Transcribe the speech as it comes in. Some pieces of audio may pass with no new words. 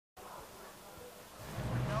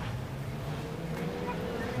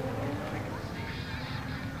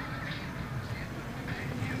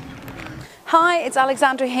Hi, it's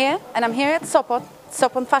Alexandra here, and I'm here at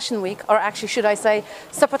Sopot Fashion Week, or actually should I say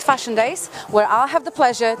Sopot Fashion Days, where I'll have the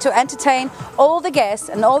pleasure to entertain all the guests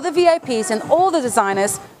and all the VIPs and all the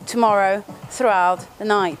designers tomorrow throughout the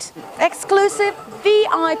night. Exclusive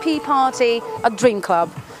VIP party at Dream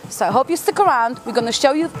Club. So I hope you stick around. We're going to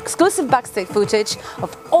show you exclusive backstage footage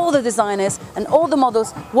of all the designers and all the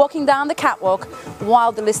models walking down the catwalk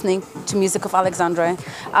while they're listening to music of Alexandra.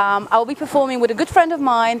 I'll be performing with a good friend of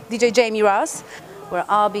mine, DJ Jamie Rouse, where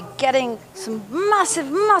I'll be getting some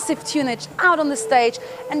massive tunage out on the stage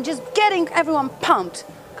and just getting everyone pumped.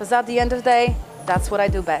 Because at the end of the day, that's what I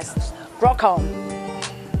do best. Rock on!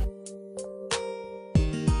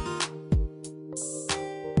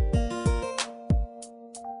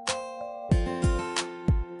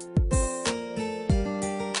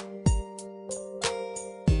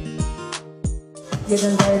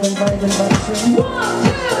 Getting vibing. 1,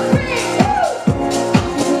 2, 3.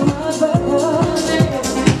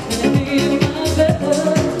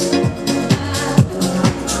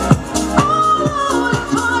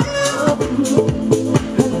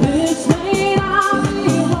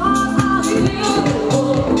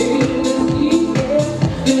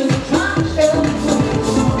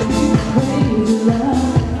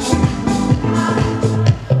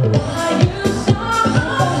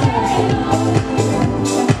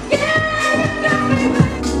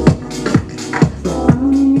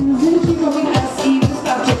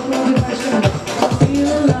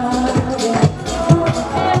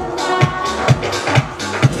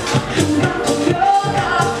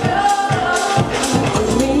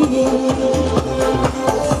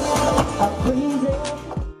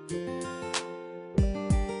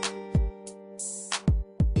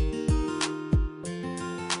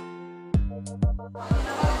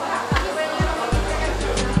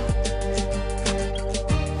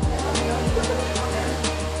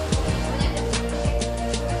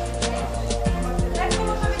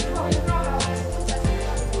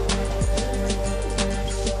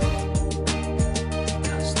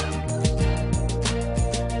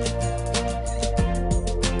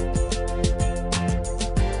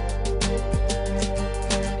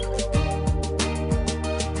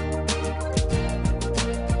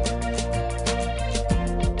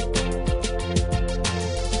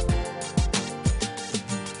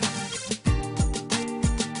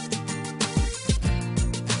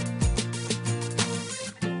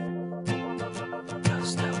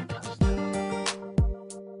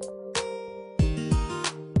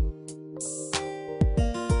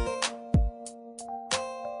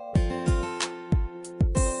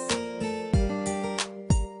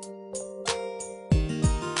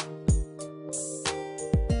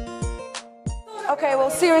 Okay,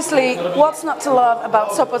 well seriously, what's not to love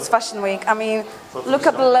about Sopot's Fashion Week? I mean, look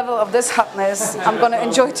at the level of this hotness I'm going to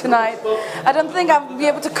enjoy tonight. I don't think I'll be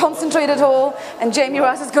able to concentrate at all, and Jamie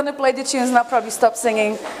Ross is going to play the tunes and I'll probably stop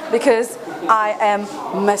singing because I am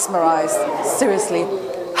mesmerized. Seriously.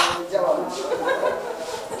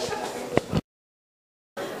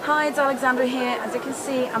 Hi, it's Alexandra here. As you can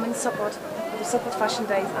see, I'm in Sopot, the Sopot Fashion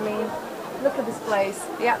Days. I mean, look at this place.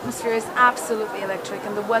 The atmosphere is absolutely electric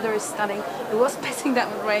and the weather is stunning. It was pissing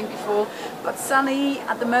down with rain before, but sunny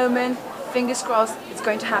at the moment. Fingers crossed it's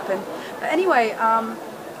going to happen. But anyway,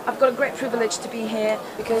 I've got a great privilege to be here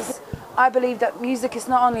because I believe that music is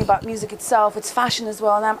not only about music itself, it's fashion as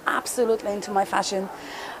well, and I'm absolutely into my fashion.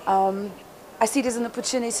 I see it as an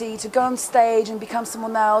opportunity to go on stage and become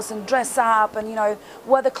someone else and dress up and, you know,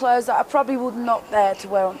 wear the clothes that I probably would not dare to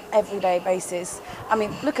wear on an everyday basis. I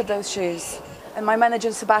mean, look at those shoes. And my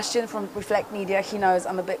manager, Sebastian from Reflect Media, he knows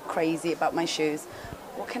I'm a bit crazy about my shoes.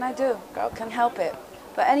 What can I do? Girl, can't help it.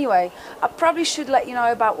 But anyway, I probably should let you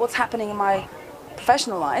know about what's happening in my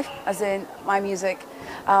professional life, as in my music.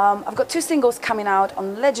 I've got 2 singles coming out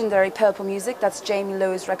on legendary Purple Music, that's Jamie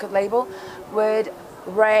Lewis record label, with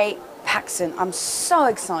Ray Paxton. I'm so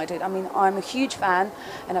excited. I mean, I'm a huge fan,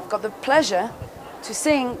 and I've got the pleasure to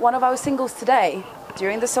sing one of our singles today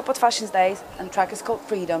during the Sopot Fashion Days, and the track is called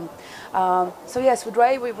Freedom. So yes, with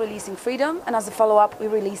Ray we're releasing Freedom, and as a follow-up we're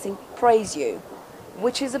releasing Praise You,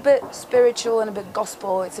 which is a bit spiritual and a bit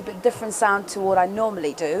gospel. It's a bit different sound to what I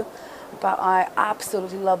normally do, but I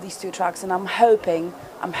absolutely love these 2 tracks, and I'm hoping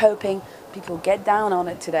people get down on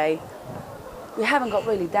it today. We haven't got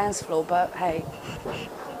really dance floor, but hey,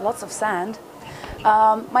 lots of sand.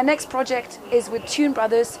 My next project is with Tune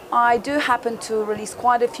Brothers. I do happen to release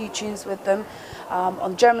quite a few tunes with them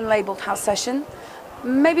on German labeled House Session.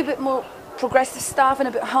 Maybe a bit more progressive stuff and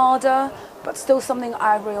a bit harder, but still something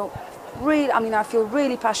I feel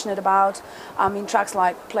really passionate about. I mean, tracks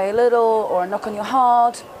like Play a Little or Knock on Your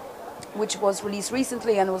Heart, which was released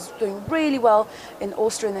recently and was doing really well in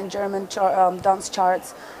Austrian and German dance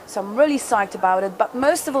charts. So I'm really psyched about it. But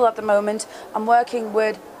most of all at the moment, I'm working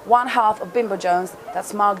with one half of Bimbo Jones,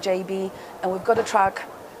 that's Mark JB, and we've got a track.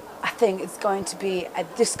 I think it's going to be a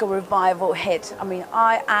disco revival hit. I mean,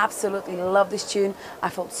 I absolutely love this tune. I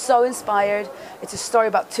felt so inspired. It's a story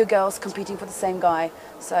about two girls competing for the same guy.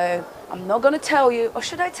 So I'm not going to tell you, or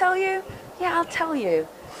should I tell you? Yeah, I'll tell you.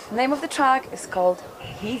 The name of the track is called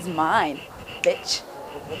He's Mine, bitch.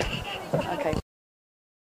 Okay.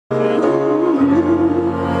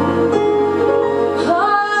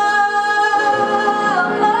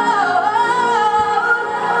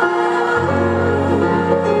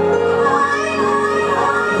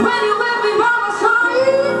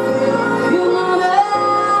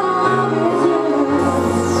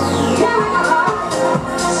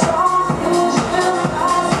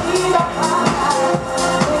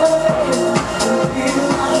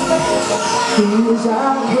 He's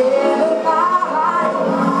out here tonight,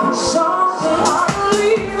 something I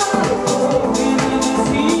believe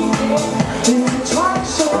in the track,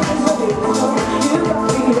 so you got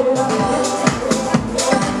me here.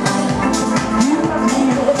 You got me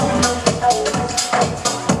here.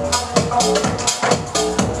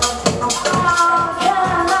 How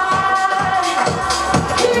can I?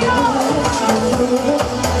 Here we go.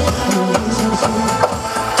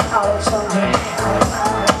 Alexander.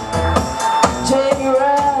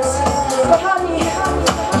 Kochani,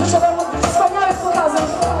 życzę wam wspaniałych pokazów.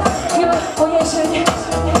 Wiele poniesień.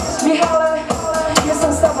 Michale,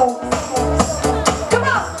 jestem z tobą. Come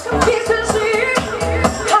on! This is it.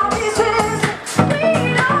 How this is. We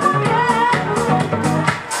don't care.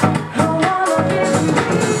 I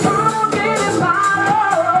wanna give you my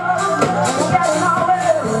love. Get it all way.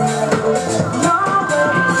 No way.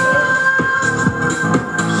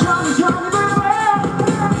 Johnny,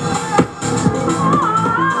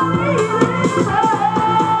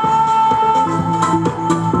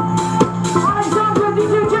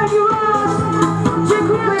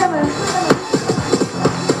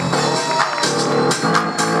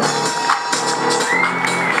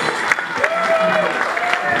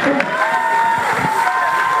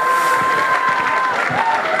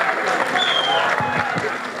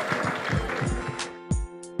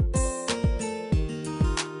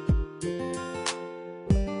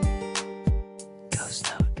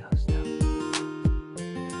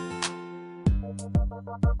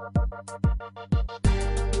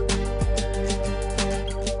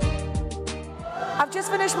 I've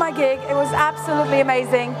just finished my gig. It was absolutely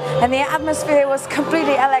amazing and the atmosphere was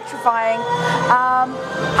completely electrifying.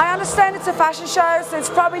 I understand it's a fashion show, so it's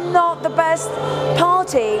probably not the best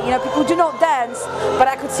party. You know, people do not dance, but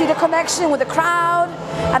I could see the connection with the crowd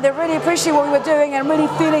and they really appreciate what we were doing and really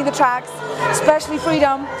feeling the tracks, especially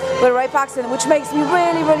Freedom with Ray Paxton, which makes me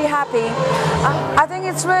really, really happy. I think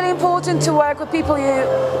it's really important to work with people you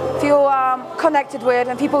feel connected with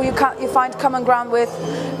and people you find common ground with,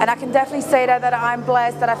 and I can definitely say that I'm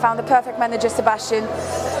blessed that I found the perfect manager, Sebastian.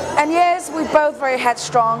 And yes, we're both very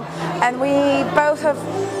headstrong and we both have,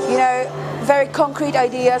 you know, very concrete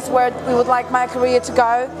ideas where we would like my career to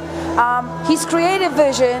go. His creative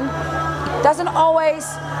vision doesn't always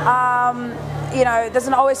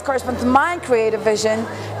doesn't always correspond to my creative vision,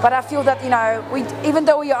 but I feel that, you know, even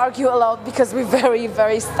though we argue a lot because we're very,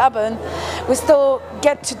 very stubborn, we still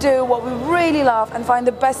get to do what we really love and find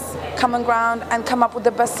the best common ground and come up with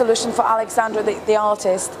the best solution for Alexandra, the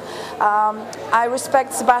artist. I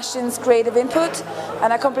respect Sebastian's creative input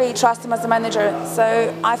and I completely trust him as a manager,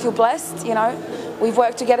 so I feel blessed, you know. We've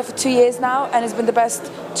worked together for 2 years now and it's been the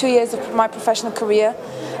best 2 years of my professional career.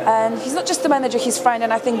 And he's not just a manager, he's a friend,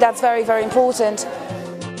 and I think that's very, very important.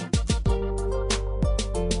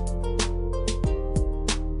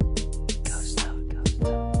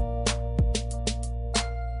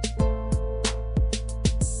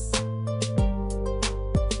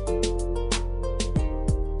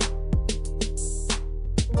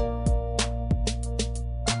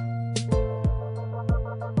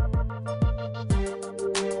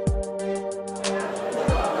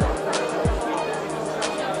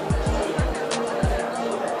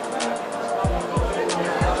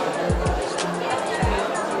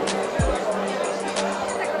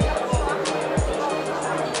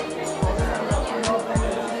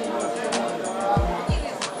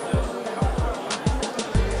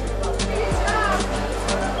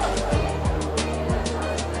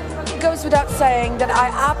 Goes without saying that I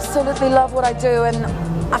absolutely love what I do and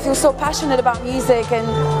I feel so passionate about music and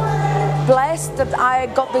blessed that I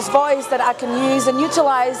got this voice that I can use and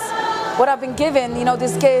utilize what I've been given, you know,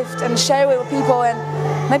 this gift, and share it with people, and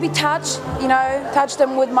maybe touch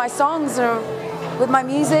them with my songs or with my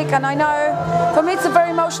music. And I know for me it's a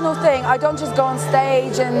very emotional thing. I don't just go on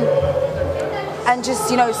stage and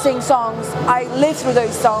just, you know, sing songs. I live through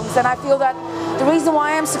those songs, and I feel that the reason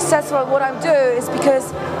why I'm successful at what I do is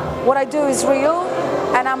because what I do is real,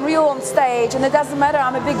 and I'm real on stage, and it doesn't matter,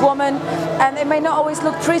 I'm a big woman, and it may not always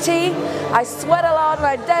look pretty. I sweat a lot, and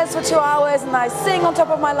I dance for 2 hours, and I sing on top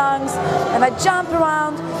of my lungs, and I jump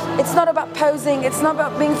around. It's not about posing, it's not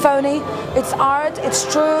about being phony. It's art, it's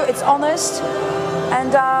true, it's honest,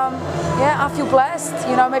 and yeah, I feel blessed.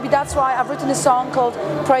 You know, maybe that's why I've written a song called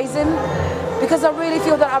Praise Him, because I really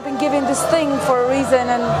feel that I've been given this thing for a reason,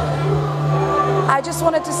 and I just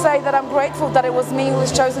wanted to say that I'm grateful that it was me who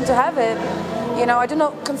was chosen to have it. You know, I do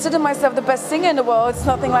not consider myself the best singer in the world, it's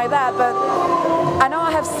nothing like that, but I know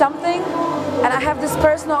I have something, and I have this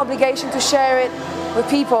personal obligation to share it with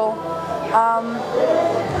people.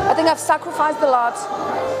 I think I've sacrificed a lot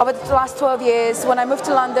over the last 12 years. When I moved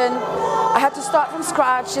to London, I had to start from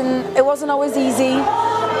scratch, and it wasn't always easy.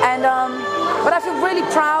 And but I feel really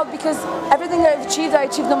proud because everything that I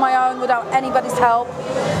achieved on my own without anybody's help.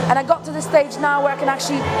 And I got to the stage now where I can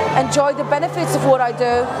actually enjoy the benefits of what I do.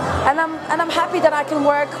 And I'm happy that I can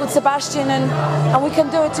work with Sebastian and we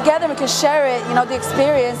can do it together. We can share it, you know, the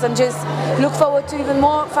experience, and just look forward to even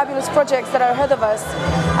more fabulous projects that are ahead of us.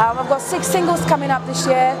 I've got 6 singles coming up this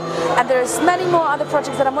year, and there's many more other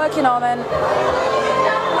projects that I'm working on. And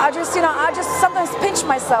I just sometimes pinch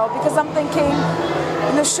myself because I'm thinking,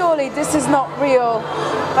 you know, surely this is not real,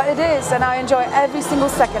 but it is, and I enjoy every single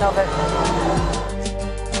second of it.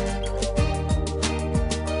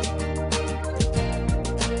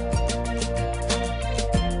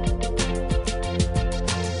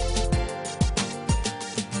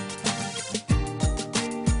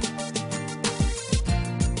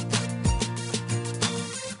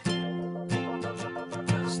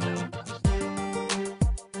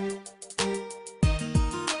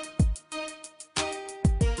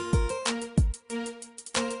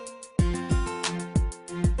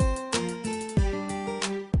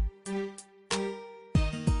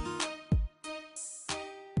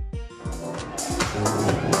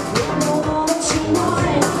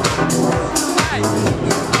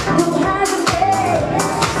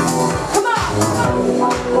 Come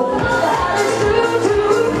on!